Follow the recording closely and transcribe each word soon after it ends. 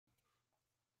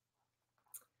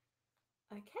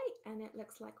Okay, and it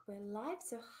looks like we're live.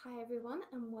 So, hi everyone,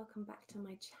 and welcome back to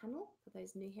my channel. For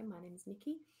those new here, my name is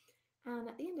Nicki, and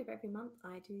at the end of every month,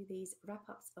 I do these wrap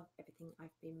ups of everything I've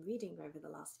been reading over the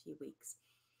last few weeks.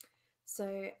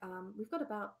 So, we've got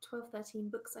about 12, 13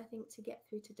 books, I think, to get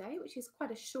through today, which is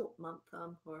quite a short month,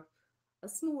 or a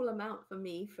small amount for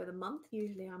me for the month.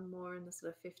 Usually, I'm more in the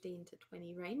sort of 15 to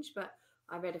 20 range, but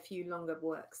I read a few longer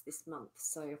works this month,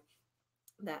 so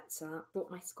that's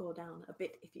brought my score down a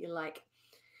bit, if you like.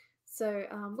 So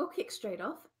we'll kick straight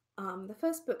off. The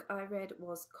first book I read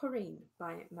was Corinne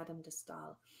by Madame de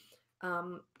Staël.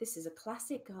 This is a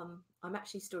classic. I'm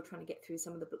actually still trying to get through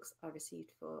some of the books I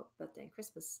received for birthday and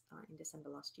Christmas in December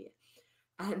last year.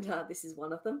 And this is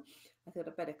one of them. I thought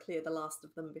I'd better clear the last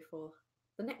of them before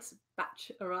the next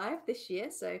batch arrived this year.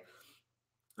 So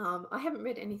I haven't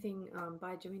read anything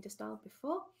by Madame de Staël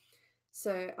before.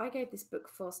 So I gave this book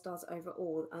 4 stars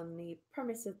overall. And the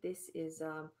premise of this is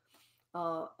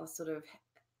our sort of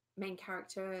main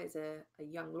character is a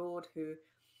young lord who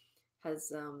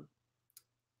has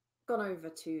gone over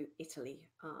to Italy.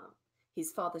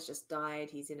 His father's just died.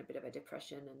 He's in a bit of a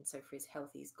depression, and so for his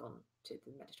health, he's gone to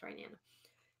the Mediterranean.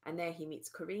 And there he meets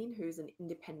Corinne, who's an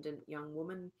independent young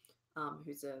woman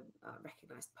who's a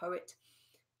recognized poet.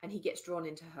 And he gets drawn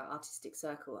into her artistic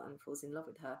circle and falls in love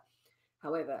with her.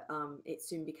 However, it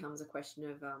soon becomes a question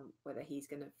of whether he's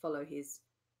going to follow his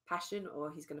passion or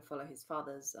he's going to follow his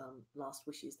father's last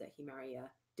wishes that he marry a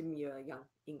demure young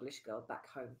English girl back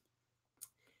home.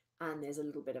 And there's a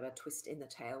little bit of a twist in the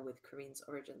tale with Corinne's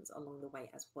origins along the way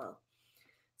as well.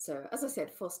 So, as I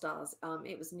said, 4 stars.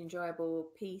 It was an enjoyable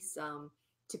piece,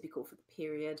 typical for the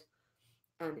period.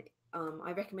 And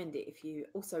I recommend it if you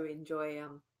also enjoy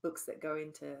books that go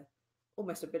into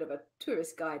almost a bit of a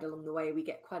tourist guide along the way. We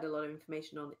get quite a lot of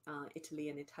information on Italy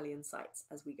and Italian sites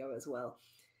as we go as well,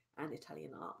 and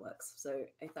Italian artworks. So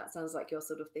if that sounds like your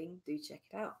sort of thing, do check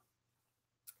it out.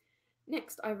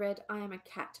 Next, I read I Am a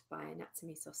Cat by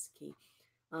Natsume Soseki.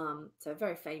 So a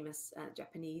very famous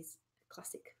Japanese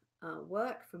classic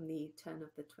work from the turn of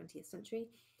the 20th century.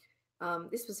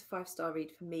 This was a 5-star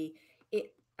read for me.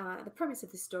 The premise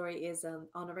of this story is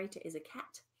our narrator is a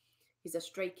cat. He's a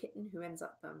stray kitten who ends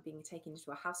up being taken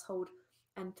into a household.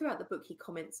 And throughout the book, he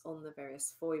comments on the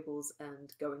various foibles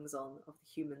and goings on of the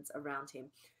humans around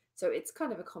him. So it's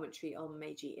kind of a commentary on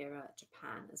Meiji era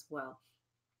Japan as well.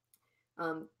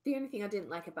 The only thing I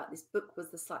didn't like about this book was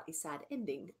the slightly sad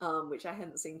ending, which I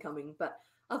hadn't seen coming. But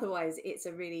otherwise, it's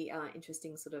a really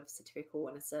interesting sort of satirical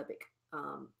and acerbic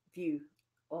view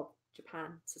of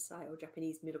Japan society, or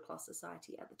Japanese middle-class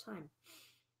society at the time.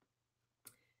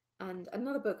 And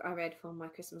another book I read from my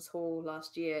Christmas haul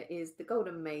last year is The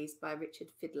Golden Maze by Richard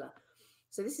Fidler.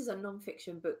 So this is a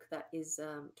non-fiction book that is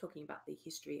talking about the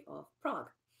history of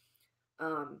Prague.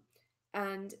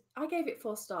 And I gave it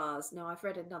 4 stars. Now, I've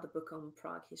read another book on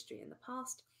Prague history in the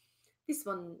past. This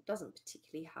one doesn't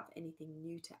particularly have anything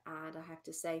new to add, I have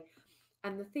to say.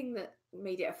 And the thing that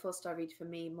made it a 4-star read for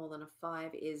me more than a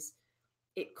 5 is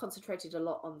it concentrated a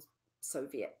lot on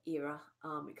Soviet era.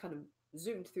 It kind of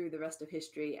zoomed through the rest of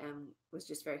history and was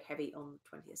just very heavy on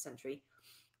the 20th century.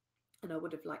 And I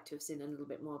would have liked to have seen a little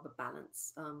bit more of a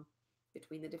balance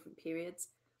between the different periods.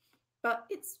 But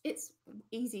it's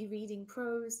easy reading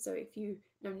prose. So if you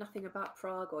know nothing about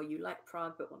Prague, or you like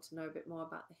Prague but want to know a bit more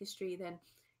about the history, then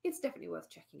it's definitely worth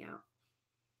checking out.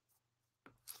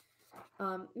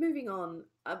 Moving on,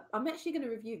 I'm actually going to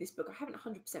review this book. I haven't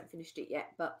 100% finished it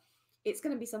yet, but it's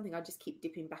going to be something I just keep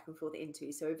dipping back and forth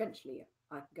into. So eventually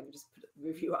I'm going to just put a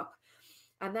review up.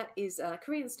 And that is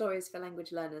Korean Stories for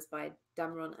Language Learners by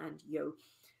Damron and Yo.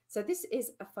 So this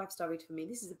is a 5-star read for me.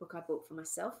 This is a book I bought for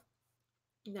myself.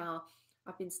 Now,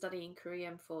 I've been studying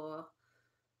Korean for a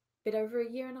bit over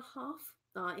a year and a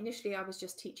half. Initially, I was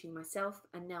just teaching myself,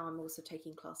 and now I'm also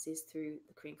taking classes through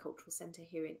the Korean Cultural Centre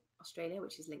here in Australia,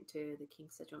 which is linked to the King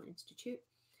Sejong Institute.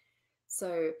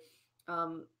 So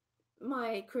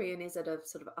my Korean is at a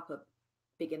sort of upper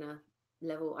beginner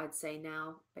level, I'd say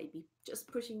now, maybe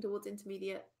just pushing towards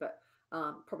intermediate, but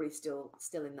probably still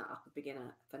in that upper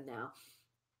beginner for now.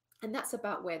 And that's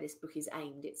about where this book is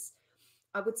aimed.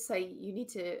 I would say you need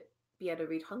to be able to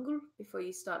read Hangul before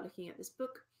you start looking at this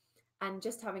book, and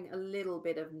just having a little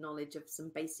bit of knowledge of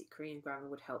some basic Korean grammar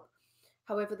would help.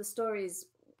 However, the stories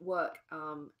work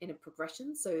in a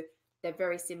progression, so they're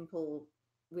very simple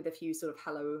with a few sort of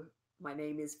hello, my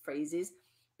name is phrases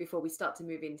before we start to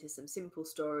move into some simple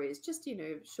stories, just,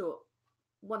 short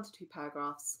 1 to 2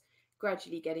 paragraphs,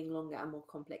 gradually getting longer and more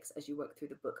complex as you work through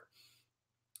the book.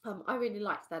 I really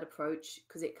liked that approach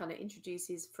because it kind of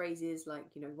introduces phrases like,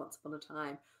 once upon a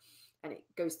time, and it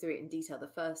goes through it in detail the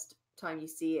first time you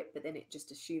see it, but then it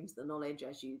just assumes the knowledge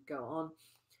as you go on.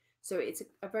 So it's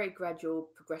a very gradual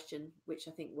progression, which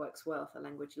I think works well for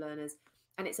language learners.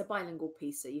 And it's a bilingual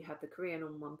piece, so you have the Korean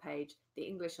on one page, the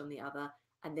English on the other,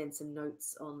 and then some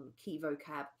notes on key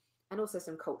vocab, and also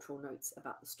some cultural notes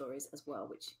about the stories as well,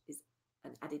 which is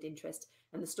an added interest.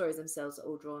 And the stories themselves are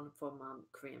all drawn from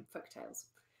Korean folktales.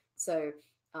 So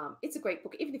it's a great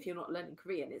book, even if you're not learning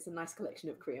Korean. It's a nice collection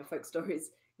of Korean folk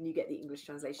stories, and you get the English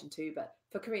translation too. But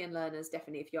for Korean learners,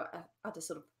 definitely, if you're at a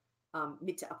sort of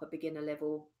mid to upper beginner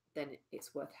level, then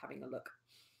it's worth having a look.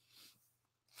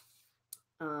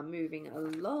 Moving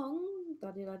along,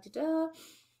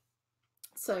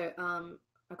 so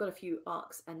I've got a few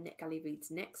arcs and NetGalley reads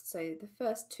next. So the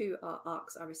first two are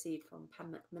arcs I received from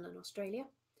Pan Macmillan, Australia.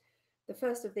 The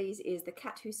first of these is The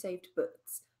Cat Who Saved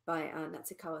Books by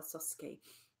Natsukawa Soseki.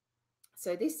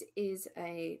 So this is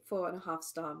a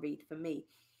 4.5-star read for me.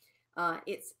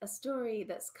 It's a story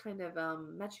that's kind of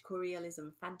magical realism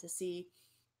fantasy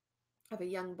of a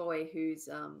young boy whose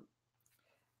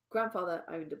grandfather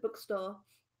owned a bookstore,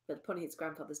 but upon his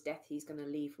grandfather's death, he's going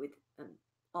to leave with an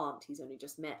aunt he's only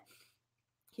just met.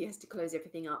 He has to close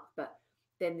everything up, but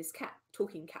then this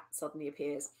talking cat suddenly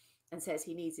appears and says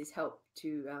he needs his help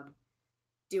to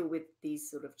deal with these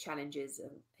sort of challenges,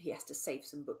 and he has to save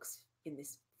some books in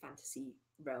this fantasy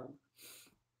realm.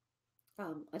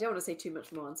 I don't want to say too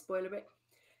much more and spoiler it,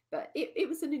 but it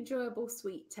was an enjoyable,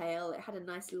 sweet tale. It had a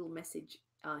nice little message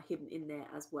hidden in there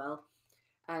as well.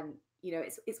 And, you know,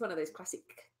 it's one of those classic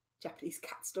Japanese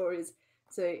cat stories.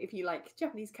 So if you like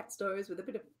Japanese cat stories with a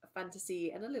bit of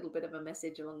fantasy and a little bit of a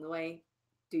message along the way,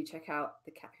 do check out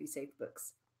The Cat Who Saved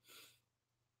Books.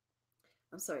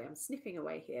 I'm sorry, I'm sniffing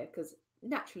away here because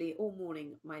naturally all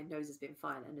morning my nose has been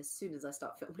fine, and as soon as I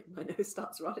start filming, my nose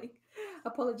starts running.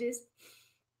 Apologies.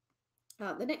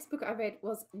 The next book I read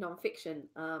was non-fiction.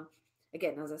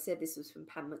 Again, as I said, this was from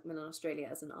Pan Macmillan, Australia,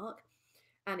 as an arc.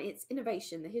 And it's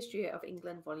Innovation, The History of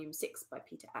England, Volume 6 by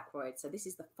Peter Ackroyd. So this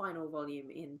is the final volume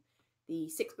in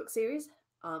the 6-book series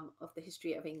of the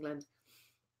history of England.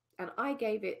 And I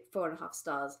gave it 4.5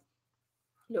 stars.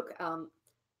 Look,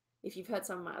 if you've heard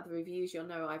some of my other reviews, you'll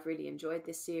know I've really enjoyed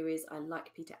this series. I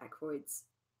like Peter Ackroyd's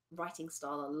writing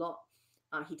style a lot.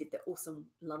 He did the awesome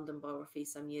London biography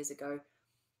some years ago.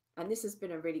 And this has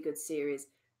been a really good series.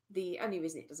 The only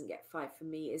reason it doesn't get 5 for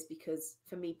me is because,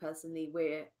 for me personally,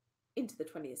 we're into the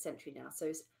 20th century now.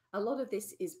 So a lot of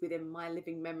this is within my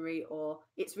living memory, or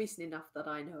it's recent enough that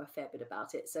I know a fair bit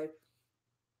about it. So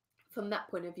from that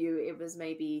point of view, it was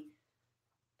maybe,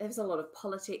 there was a lot of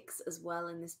politics as well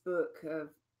in this book, of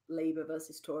Labour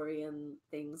versus Tory and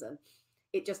things. And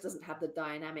it just doesn't have the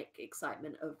dynamic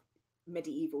excitement of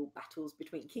medieval battles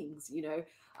between kings, you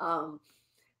know.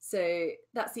 So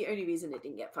that's the only reason it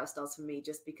didn't get 5 stars for me,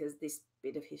 just because this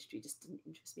bit of history just didn't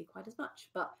interest me quite as much.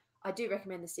 But I do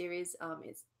recommend the series.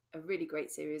 It's a really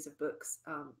great series of books,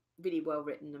 really well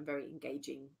written and very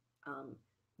engaging,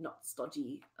 not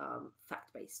stodgy,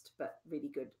 fact-based, but really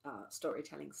good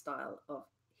storytelling style of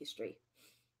history.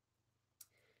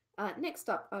 Next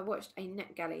up, I watched a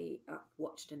NetGalley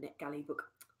book.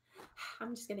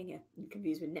 I'm just getting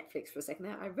confused with Netflix for a second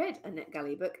there. I read a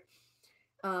NetGalley book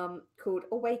called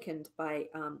Awakened by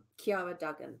Ciara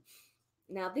Duggan.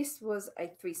 Now, this was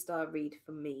a 3-star read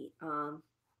for me.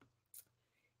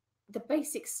 The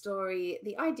basic story,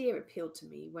 the idea appealed to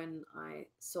me when I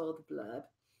saw the blurb.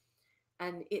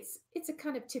 And it's a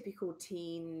kind of typical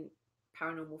teen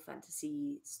paranormal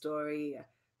fantasy story.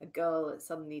 A girl that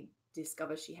suddenly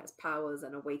discovers she has powers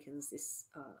and awakens this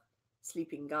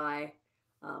sleeping guy,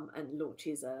 and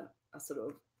launches a sort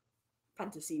of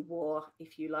fantasy war,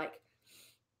 if you like.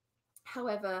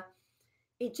 However,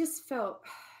 it just felt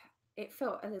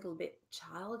a little bit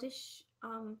childish,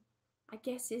 I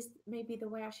guess is maybe the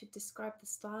way I should describe the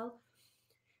style.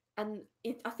 And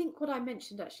I think what I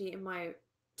mentioned actually in my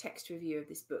text review of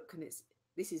this book, and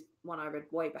this is one I read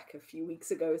way back a few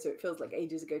weeks ago, so it feels like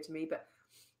ages ago to me, but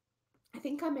I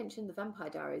think I mentioned the Vampire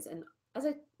Diaries, and as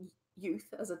a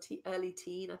youth, as early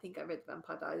teen, I think I read the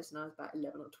Vampire Diaries when I was about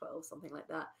 11 or 12, something like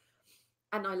that,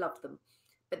 and I loved them.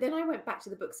 But then I went back to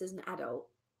the books as an adult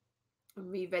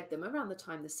and reread them around the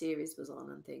time the series was on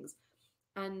and things,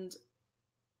 and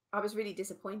I was really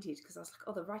disappointed because I was like,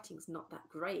 oh, the writing's not that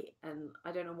great, and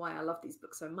I don't know why I love these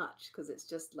books so much, because it's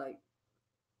just like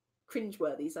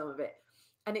cringeworthy, some of it.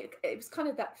 And it was kind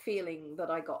of that feeling that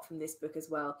I got from this book as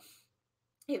well.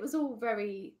 It was all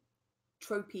very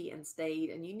tropey and staid,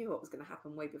 and you knew what was going to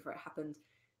happen way before it happened.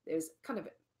 There was kind of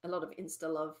a lot of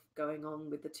insta love going on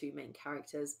with the two main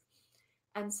characters,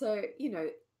 and so, you know,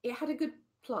 it had a good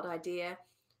plot idea,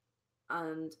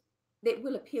 and it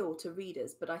will appeal to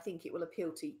readers, but I think it will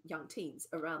appeal to young teens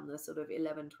around the sort of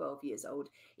 11, 12 years old.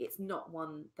 It's not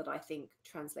one that I think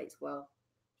translates well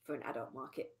for an adult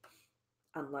market,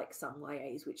 unlike some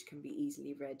YAs, which can be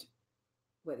easily read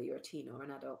whether you're a teen or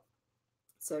an adult.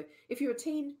 So if you're a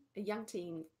teen, a young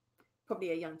teen,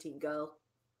 probably a young teen girl,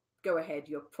 go ahead,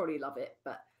 you'll probably love it.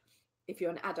 But if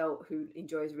you're an adult who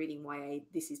enjoys reading YA,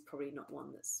 this is probably not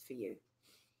one that's for you.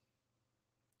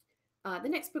 The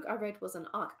next book I read was an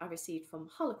ARC I received from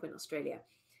Harlequin, Australia,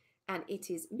 and it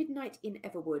is Midnight in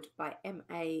Everwood by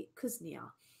M.A. Kuznair.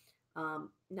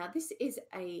 Now, this is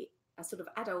a sort of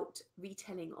adult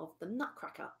retelling of The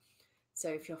Nutcracker. So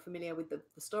if you're familiar with the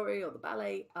story or the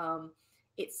ballet,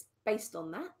 it's based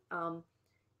on that.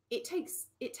 It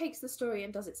takes the story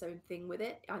and does its own thing with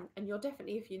it, and you'll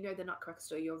definitely, if you know the Nutcracker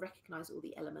story, you'll recognise all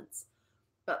the elements.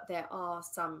 But there are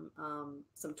some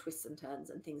twists and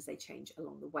turns and things they change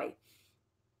along the way.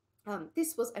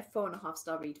 This was a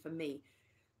 4.5-star read for me.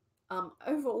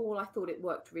 Overall, I thought it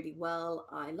worked really well.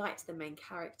 I liked the main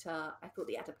character. I thought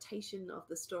the adaptation of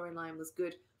the storyline was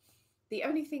good. The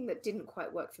only thing that didn't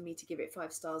quite work for me to give it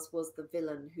 5 stars was the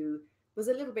villain, who was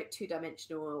a little bit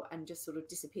two-dimensional and just sort of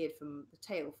disappeared from the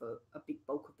tale for a big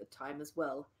bulk of the time as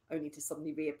well, only to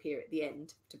suddenly reappear at the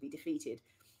end to be defeated.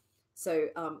 So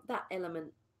that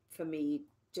element for me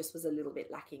just was a little bit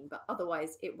lacking, but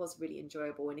otherwise it was really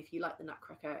enjoyable. And if you like the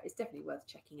Nutcracker, it's definitely worth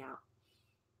checking out.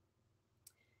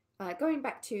 Going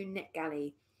back to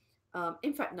NetGalley,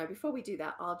 in fact, no, before we do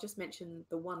that, I'll just mention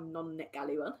the one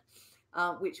non-NetGalley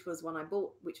one, which was one I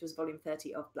bought, which was volume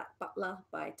 30 of Black Butler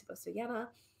by Toboso Yana.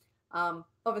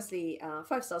 Obviously,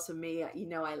 5 stars from me. You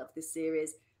know I love this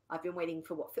series. I've been waiting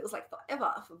for what feels like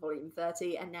forever for volume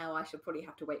 30, and now I shall probably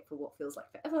have to wait for what feels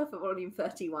like forever for volume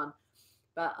 31.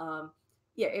 But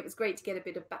yeah, it was great to get a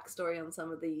bit of backstory on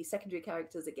some of the secondary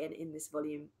characters again in this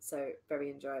volume, so very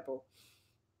enjoyable.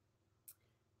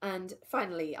 And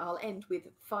finally, I'll end with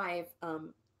 5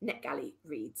 NetGalley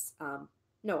reads.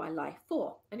 No, I lie,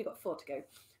 4. Only got 4 to go.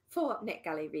 4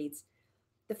 NetGalley reads.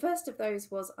 The first of those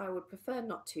was I Would Prefer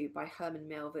Not To by Herman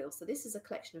Melville. So this is a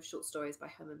collection of short stories by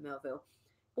Herman Melville.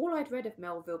 All I'd read of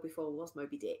Melville before was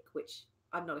Moby Dick, which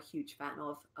I'm not a huge fan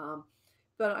of,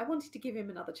 but I wanted to give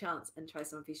him another chance and try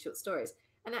some of his short stories.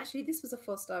 And actually, this was a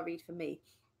 4-star read for me.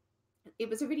 It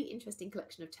was a really interesting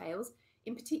collection of tales.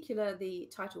 In particular, the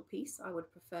title piece, I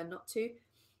Would Prefer Not To.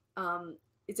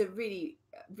 It's a really,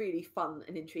 really fun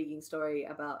and intriguing story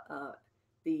about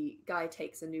the guy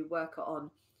takes a new worker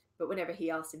on, but whenever he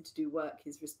asks him to do work,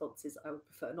 his response is, I would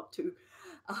prefer not to.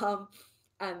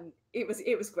 And it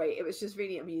was great. It was just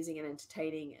really amusing and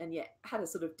entertaining, and yet had a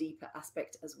sort of deeper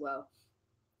aspect as well.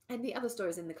 And the other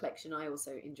stories in the collection I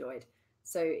also enjoyed.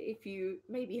 So if you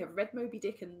maybe have read Moby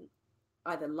Dick and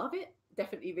either love it,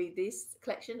 definitely read this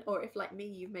collection, or if like me,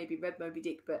 you've maybe read Moby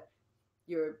Dick, but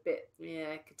you're a bit,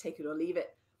 yeah, could take it or leave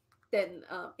it, then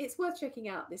it's worth checking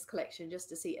out this collection just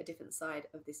to see a different side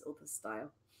of this author's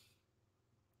style.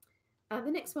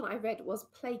 The next one I read was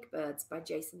Plague Birds by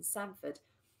Jason Sandford.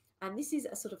 And this is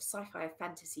a sort of sci-fi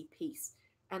fantasy piece.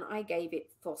 And I gave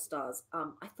it 4 stars.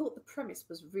 I thought the premise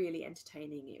was really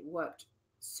entertaining. It worked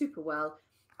super well.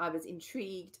 I was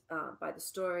intrigued by the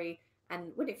story.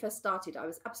 And when it first started, I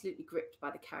was absolutely gripped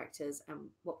by the characters and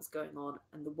what was going on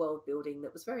and the world building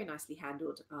that was very nicely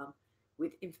handled,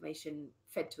 with information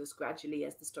fed to us gradually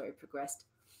as the story progressed.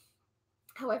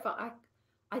 However,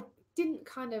 I didn't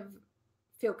kind of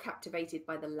feel captivated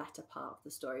by the latter part of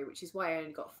the story, which is why I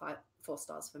only got 4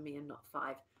 stars for me and not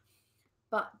 5.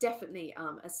 But definitely,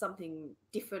 as something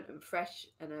different and fresh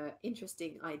and an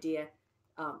interesting idea,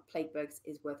 Plague Birds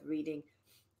is worth reading.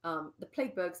 The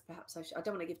Plague Birds, perhaps I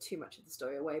don't want to give too much of the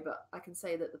story away, but I can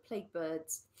say that the Plague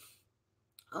Birds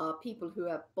are people who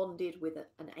are bonded with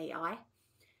an AI,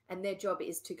 and their job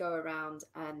is to go around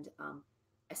and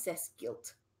assess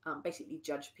guilt, basically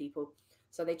judge people.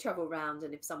 So they travel around,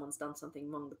 and if someone's done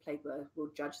something wrong, the Plague Bird will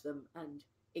judge them and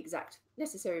exact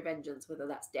necessary vengeance, whether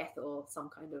that's death or some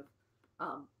kind of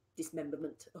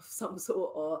dismemberment of some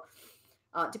sort, or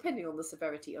depending on the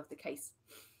severity of the case.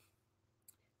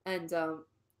 And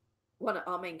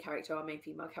our main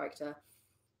female character,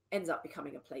 ends up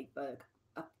becoming a plague bird.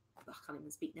 I can't even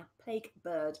speak now. Plague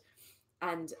bird,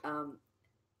 and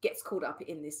gets caught up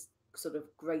in this sort of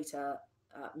greater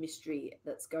mystery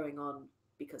that's going on,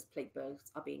 because plague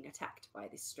birds are being attacked by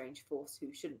this strange force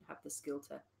who shouldn't have the skill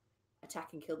to attack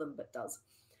and kill them, but does.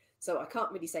 So I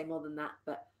can't really say more than that,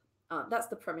 but that's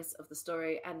the premise of the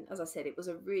story. And as I said, it was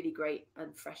a really great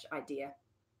and fresh idea,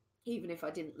 even if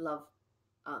I didn't love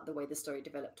the way the story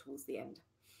developed towards the end.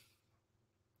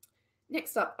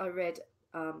 Next up, I read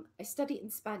A Study in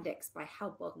Spandex by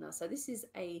Hal Bodner. So this is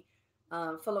a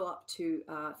follow-up to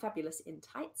Fabulous in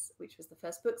Tights, which was the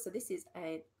first book. So this is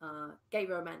a gay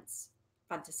romance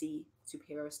fantasy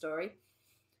superhero story.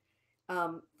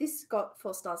 This got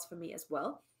 4 stars for me as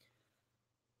well.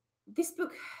 This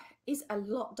book is a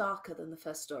lot darker than the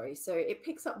first story, so it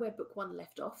picks up where book 1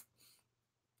 left off.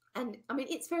 And I mean,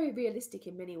 it's very realistic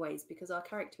in many ways because our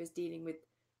character is dealing with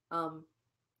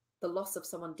the loss of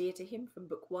someone dear to him from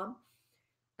book 1,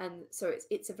 and so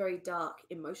it's a very dark,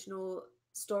 emotional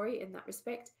story in that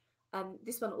respect. And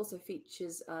this one also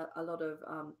features a lot of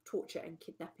torture and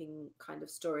kidnapping kind of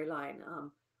storyline,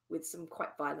 with some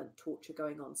quite violent torture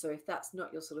going on. So if that's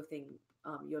not your sort of thing,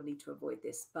 you'll need to avoid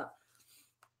this. But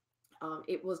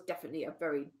it was definitely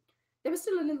there was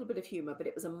still a little bit of humour, but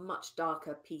it was a much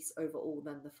darker piece overall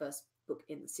than the first book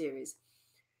in the series.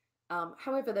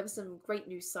 However, there were some great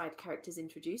new side characters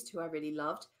introduced who I really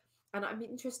loved, and I'm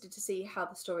interested to see how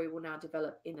the story will now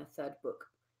develop in a 3rd book.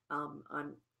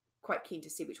 I'm quite keen to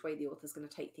see which way the author's going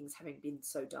to take things, having been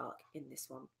so dark in this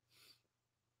one.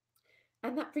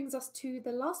 And that brings us to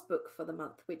the last book for the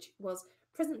month, which was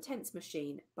Present Tense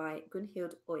Machine by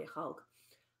Gunnhild Oyehaug.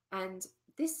 And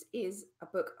this is a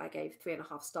book I gave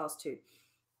 3.5 stars to.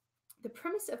 The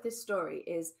premise of this story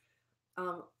is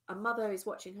a mother is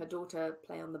watching her daughter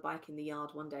play on the bike in the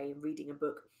yard one day and reading a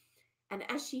book. And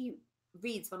as she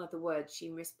reads one of the words, she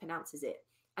mispronounces it.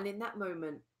 And in that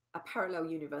moment, a parallel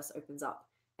universe opens up.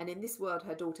 And in this world,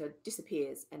 her daughter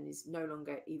disappears and is no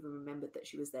longer even remembered that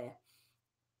she was there.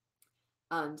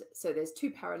 And so there's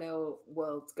 2 parallel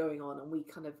worlds going on, and we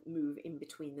kind of move in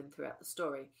between them throughout the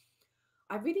story.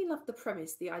 I really loved the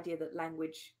premise, the idea that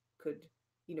language could,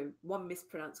 one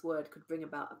mispronounced word could bring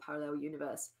about a parallel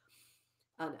universe.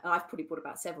 And I've probably brought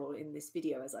about several in this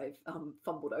video as I've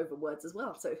fumbled over words as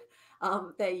well. So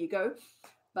there you go.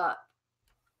 But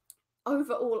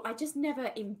overall, I just never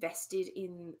invested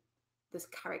in the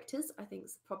characters, I think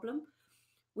is the problem.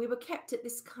 We were kept at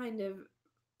this kind of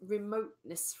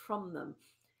remoteness from them,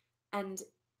 and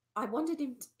I wondered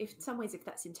if in some ways if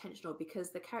that's intentional, because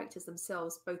the characters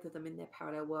themselves, both of them in their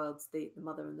parallel worlds, the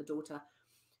mother and the daughter,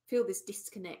 feel this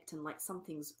disconnect and like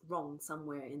something's wrong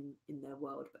somewhere in their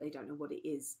world, but they don't know what it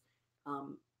is.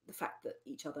 The fact that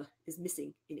each other is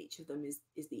missing in each of them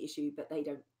is the issue, but they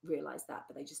don't realize that,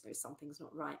 but they just know something's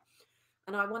not right.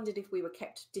 And I wondered if we were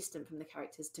kept distant from the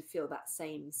characters to feel that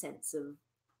same sense of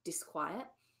disquiet.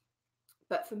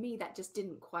 But for me, that just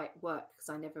didn't quite work because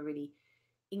I never really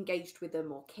engaged with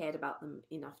them or cared about them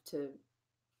enough to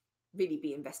really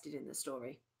be invested in the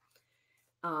story.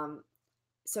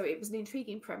 So it was an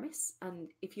intriguing premise, and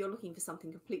if you're looking for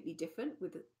something completely different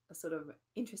with a sort of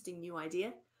interesting new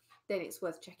idea, then it's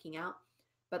worth checking out.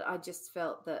 But I just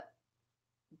felt that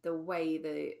the way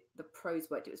the prose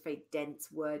worked, it was very dense,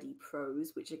 wordy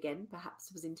prose, which again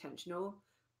perhaps was intentional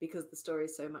because the story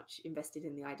is so much invested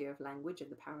in the idea of language and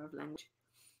the power of language.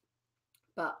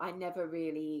 But I never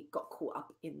really got caught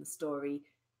up in the story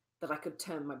that I could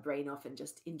turn my brain off and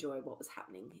just enjoy what was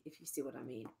happening, if you see what I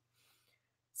mean.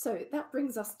 So that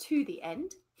brings us to the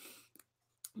end.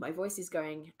 My voice is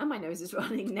going and my nose is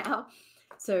running now.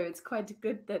 So it's quite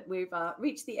good that we've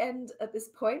reached the end at this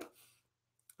point.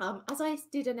 As I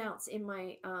did announce in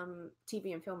my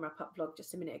TV and film wrap-up vlog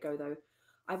just a minute ago, though,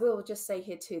 I will just say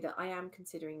here too that I am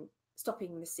considering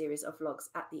stopping this series of vlogs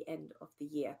at the end of the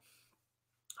year.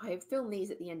 I film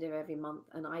these at the end of every month,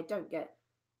 and I don't get,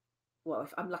 well,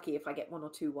 if I'm lucky if I get 1 or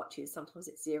 2 watches. Sometimes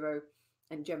it's 0,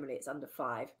 and generally it's under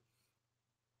 5.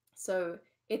 So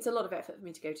it's a lot of effort for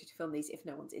me to go to film these if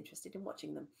no one's interested in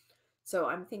watching them. So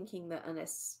I'm thinking that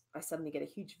unless I suddenly get a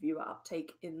huge viewer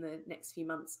uptake in the next few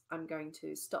months, I'm going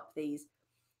to stop these.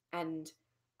 And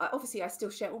obviously I still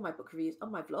share all my book reviews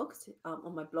on my vlogs,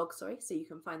 on my blog, sorry, so you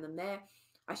can find them there.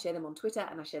 I share them on Twitter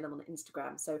and I share them on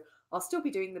Instagram. So I'll still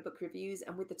be doing the book reviews,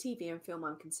 and with the TV and film,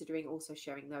 I'm considering also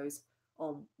sharing those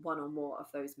on 1 or more of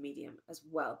those medium as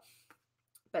well.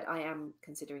 But I am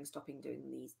considering stopping doing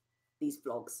these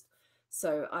vlogs.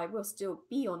 So I will still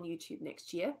be on YouTube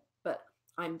next year, but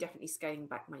I'm definitely scaling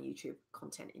back my YouTube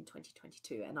content in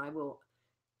 2022, and I will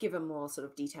give a more sort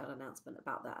of detailed announcement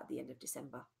about that at the end of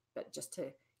December. But just to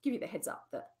give you the heads up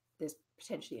that there's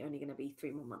potentially only going to be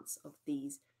 3 more months of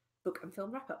these book and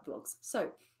film wrap-up vlogs.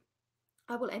 So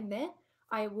I will end there.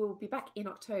 I will be back in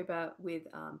October with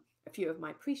a few of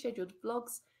my pre-scheduled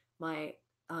vlogs, my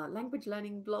language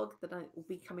learning vlog that I will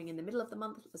be coming in the middle of the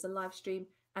month as a live stream,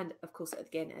 and of course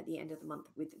again at the end of the month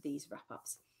with these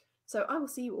wrap-ups. So I will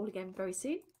see you all again very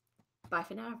soon. Bye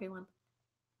for now, everyone.